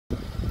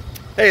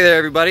Hey there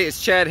everybody,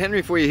 it's Chad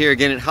Henry for you here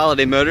again at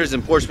Holiday Motors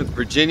in Portsmouth,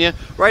 Virginia.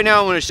 Right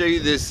now I want to show you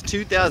this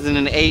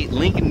 2008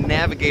 Lincoln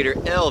Navigator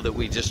L that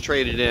we just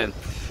traded in.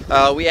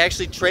 We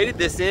actually traded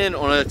this in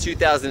on a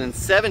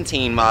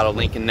 2017 model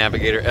Lincoln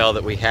Navigator L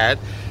that we had.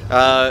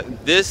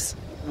 This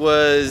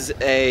was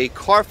a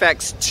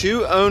Carfax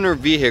 2-owner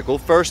vehicle,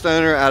 first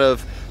owner out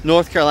of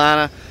North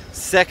Carolina,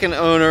 second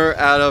owner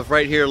out of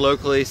right here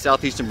locally,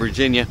 southeastern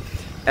Virginia.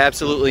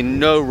 Absolutely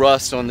no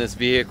rust on this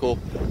vehicle,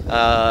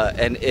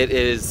 and it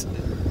is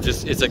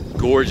just, it's a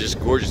gorgeous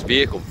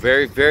vehicle.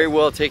 Very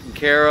well taken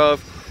care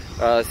of,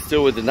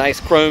 still with the nice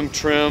chrome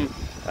trim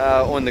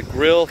on the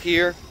grille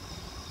here,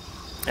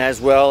 as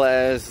well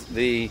as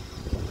the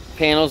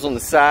panels on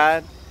the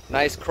side.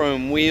 Nice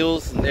chrome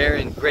wheels, and they're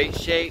in great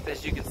shape,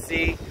 as you can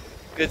see.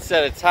 Good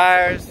set of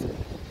tires,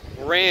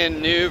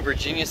 brand new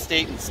Virginia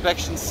State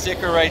inspection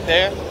sticker right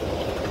there.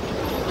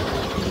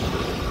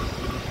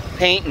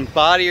 Paint and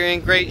body are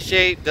in great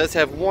shape. Does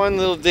have one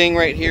little ding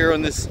right here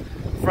on this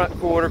front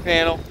quarter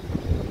panel.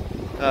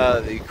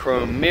 The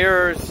chrome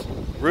mirrors,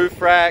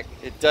 roof rack.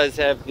 It does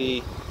have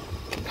the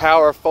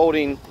power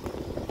folding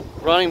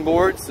running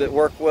boards that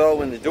work well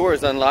when the door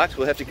is unlocked.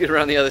 We'll have to get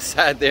around the other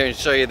side there and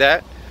show you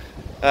that.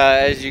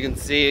 As you can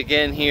see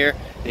again here,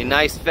 the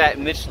nice fat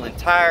Michelin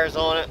tires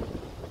on it,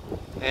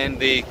 and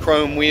the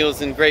chrome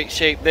wheels in great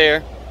shape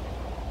there.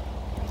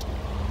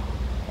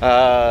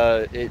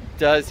 It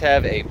does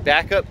have a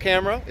backup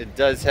camera. It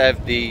does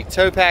have the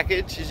tow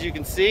package, as you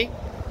can see.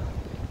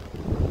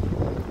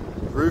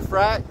 Roof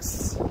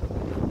racks.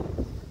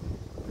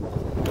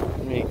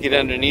 Let me get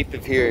underneath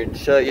of here and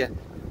show you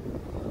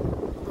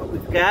what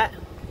we've got.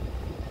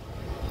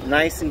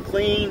 Nice and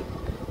clean.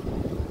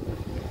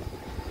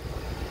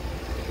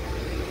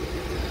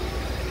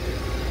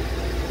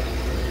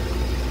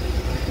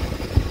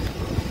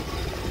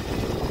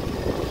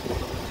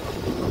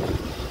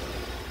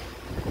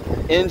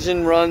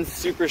 Engine runs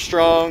super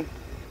strong.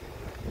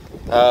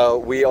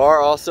 We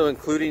are also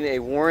including a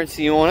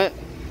warranty on it.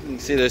 You can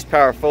see those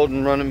power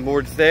folding running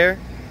boards there.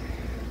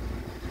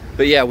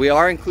 But yeah, we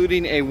are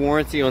including a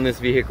warranty on this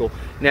vehicle.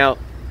 Now,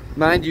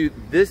 mind you,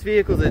 this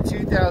vehicle is a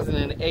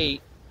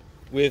 2008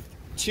 with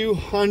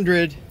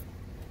 200,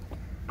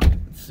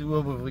 let's see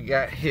what we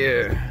got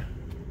here.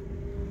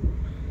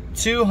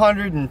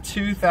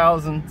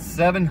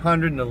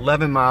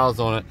 202,711 miles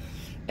on it.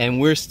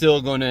 And we're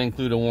still going to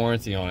include a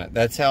warranty on it.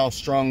 That's how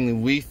strongly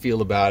we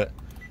feel about it.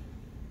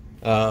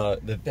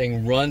 The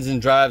thing runs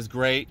and drives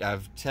great.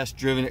 I've test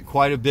driven it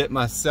quite a bit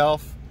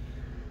myself.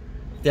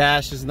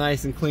 Dash is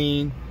nice and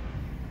clean.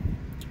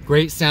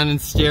 Great sounding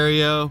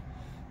stereo.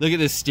 Look at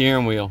this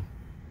steering wheel.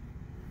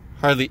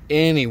 Hardly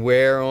any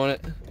wear on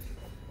it.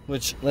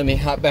 Which, let me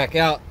hop back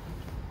out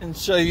and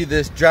show you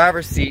this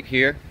driver's seat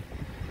here.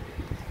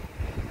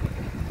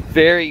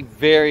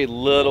 Very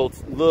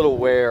little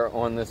wear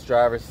on this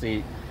driver's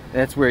seat.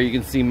 That's where you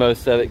can see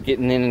most of it,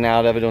 getting in and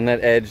out of it on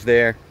that edge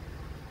there.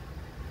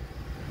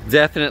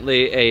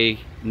 Definitely a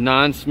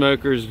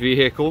non-smoker's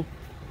vehicle.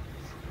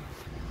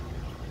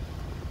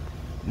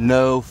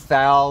 No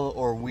foul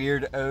or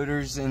weird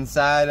odors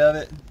inside of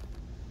it.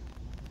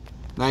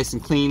 Nice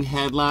and clean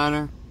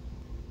headliner.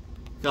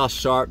 Look how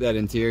sharp that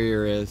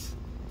interior is.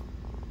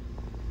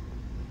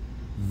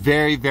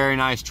 Very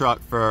nice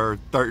truck for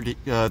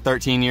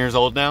 13 years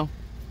old now.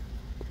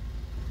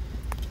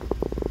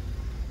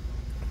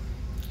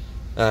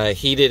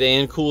 Heated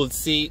and cooled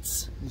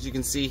seats, as you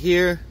can see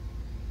here.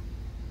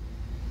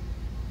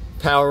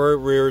 Power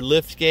rear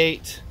lift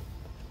gate.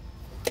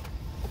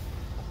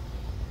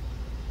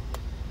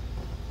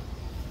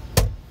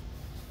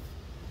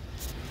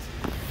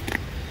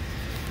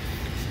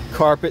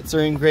 Carpets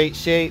are in great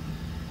shape.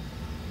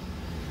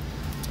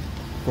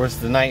 Of course,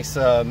 the nice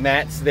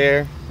mats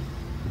there.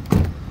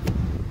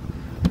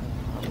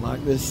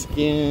 Unlock this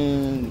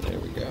skin. There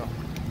we go.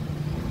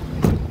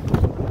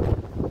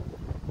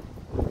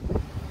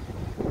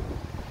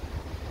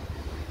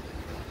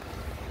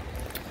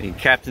 The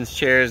captain's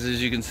chairs,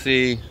 as you can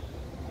see.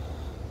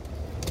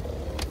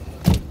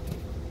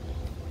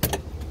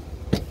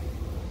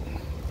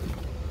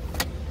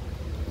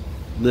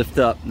 Lift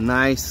up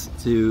nice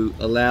to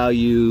allow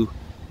you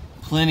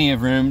plenty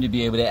of room to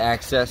be able to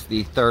access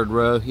the third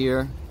row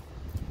here.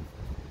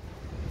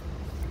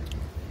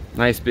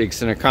 Nice big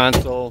center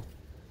console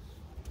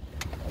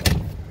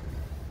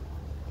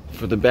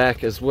for the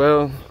back as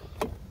well.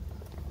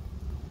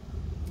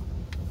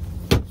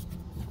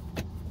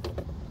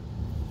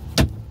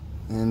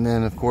 And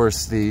then of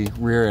course the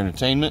rear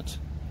entertainment.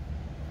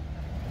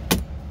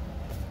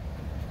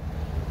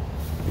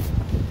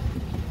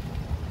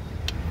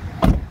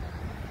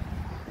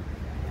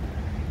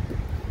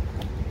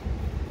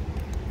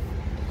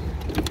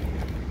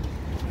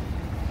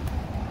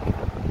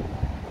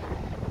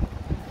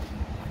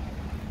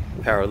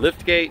 Power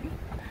lift gate,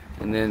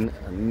 and then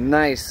a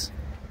nice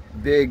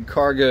big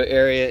cargo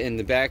area in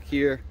the back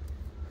here.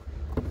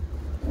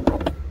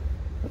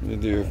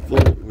 With your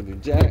float, with your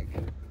jack.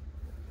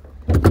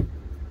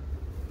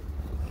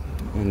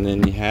 And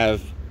then you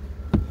have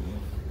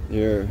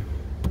your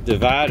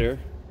divider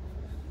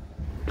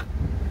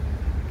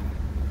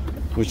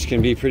which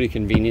can be pretty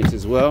convenient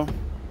as well.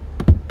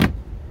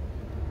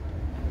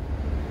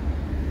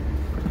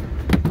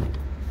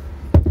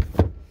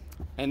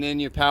 And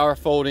then your power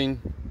folding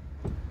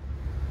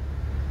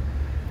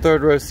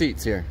third row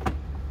seats here,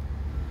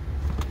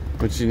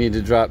 which you need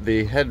to drop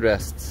the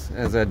headrests,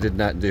 as I did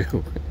not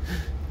do.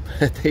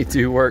 But they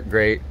do work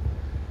great.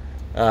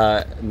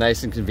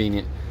 Nice and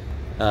convenient.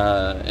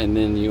 And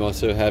then you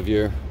also have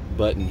your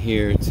button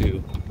here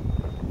to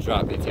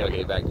drop the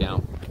tailgate back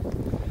down.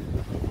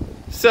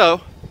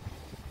 So,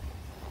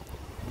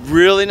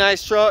 really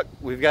nice truck.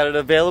 We've got it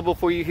available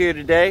for you here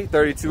today.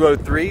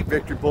 3203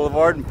 Victory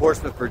Boulevard in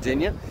Portsmouth,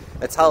 Virginia.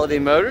 That's Holiday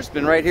Motors.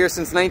 Been right here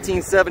since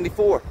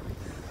 1974.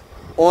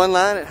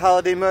 Online at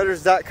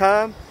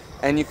holidaymotors.com,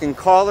 and you can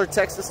call or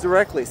text us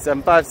directly,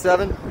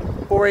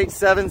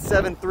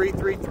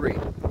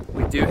 757-487-7333.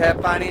 We do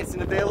have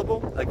financing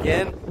available.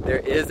 Again, there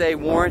is a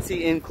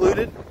warranty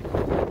included.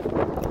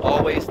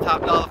 Always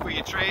top dollar for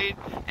your trade,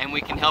 and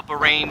we can help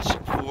arrange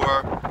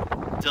for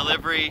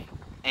delivery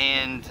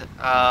and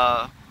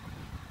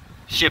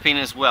shipping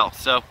as well.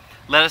 So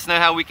let us know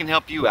how we can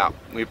help you out.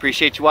 We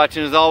appreciate you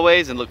watching as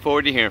always, and look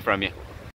forward to hearing from you.